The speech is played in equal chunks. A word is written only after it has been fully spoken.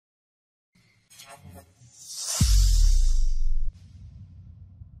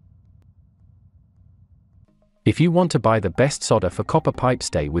If you want to buy the best solder for copper pipe,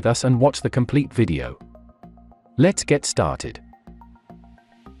 stay with us and watch the complete video. Let's get started.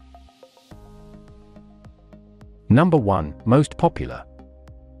 Number 1, most popular.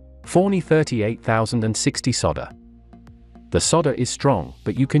 Forney 38060 solder. The solder is strong,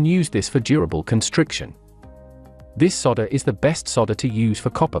 but you can use this for durable constriction. This solder is the best solder to use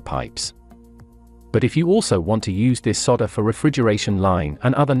for copper pipes. But if you also want to use this solder for refrigeration line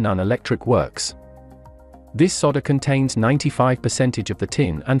and other non-electric works, this solder contains 95% of the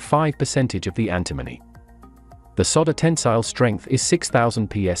tin and 5% of the antimony. The solder tensile strength is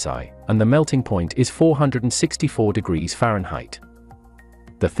 6000 psi, and the melting point is 464 degrees Fahrenheit.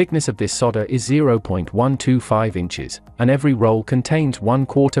 The thickness of this solder is 0.125 inches, and every roll contains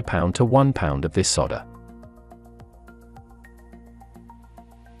 1/4 pound to 1 pound of this solder.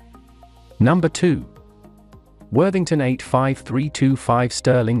 Number 2. Worthington 85325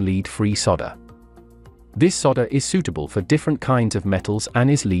 Sterling lead-free solder. This solder is suitable for different kinds of metals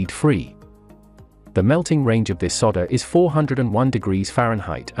and is lead-free. The melting range of this solder is 401 degrees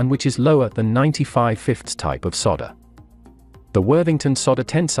Fahrenheit, and which is lower than 95/5 type of solder. The Worthington solder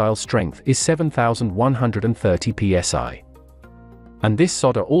tensile strength is 7130 psi. And this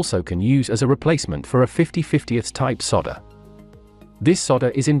solder also can use as a replacement for a 50/50 type solder. This solder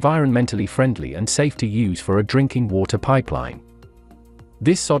is environmentally friendly and safe to use for a drinking water pipeline.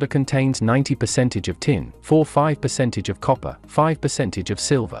 This solder contains 90% of tin, 5% of copper, 5% of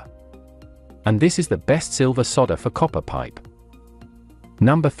silver. And this is the best silver solder for copper pipe.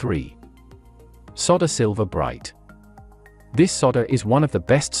 Number 3. Solder Silva-Brite. This solder is one of the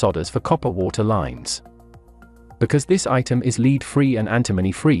best solders for copper water lines. Because this item is lead-free and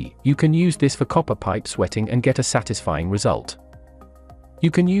antimony-free, you can use this for copper pipe sweating and get a satisfying result. You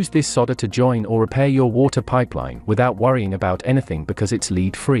can use this solder to join or repair your water pipeline without worrying about anything because it's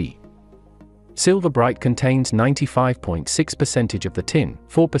lead-free. Silva-Brite contains 95.6% of the tin,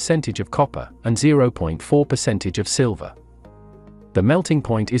 4% of copper, and 0.4% of silver. The melting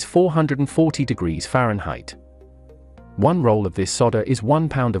point is 440 degrees Fahrenheit. One roll of this solder is 1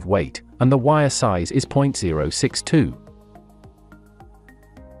 pound of weight, and the wire size is 0.062.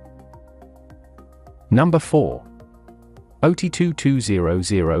 Number 4. Oatey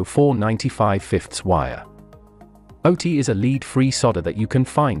 22004 95/5 wire. Oatey is a lead-free solder that you can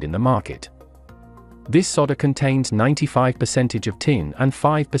find in the market. This solder contains 95% of tin and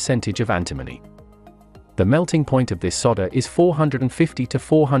 5% of antimony. The melting point of this solder is 450 to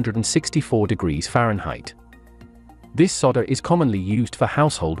 464 degrees Fahrenheit. This solder is commonly used for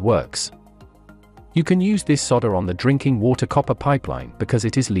household works. You can use this solder on the drinking water copper pipeline because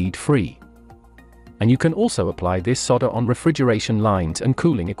it is lead-free. And you can also apply this solder on refrigeration lines and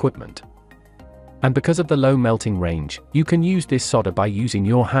cooling equipment. And because of the low melting range, you can use this solder by using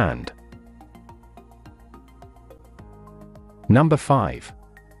your hand. Number 5.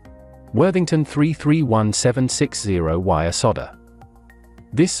 Worthington 331760 wire solder.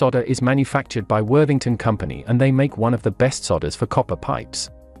 This solder is manufactured by Worthington Company, and they make one of the best solders for copper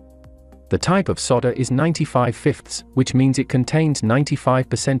pipes. The type of solder is 95/5, which means it contains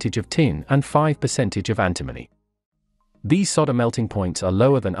 95% of tin and 5% of antimony. These solder melting points are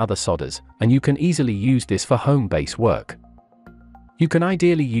lower than other solders, and you can easily use this for home base work. You can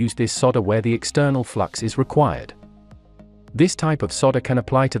ideally use this solder where the external flux is required. This type of solder can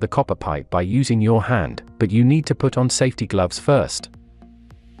apply to the copper pipe by using your hand, but you need to put on safety gloves first.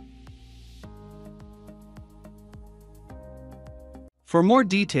 For more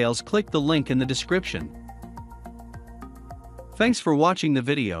details, click the link in the description. Thanks for watching the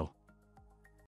video.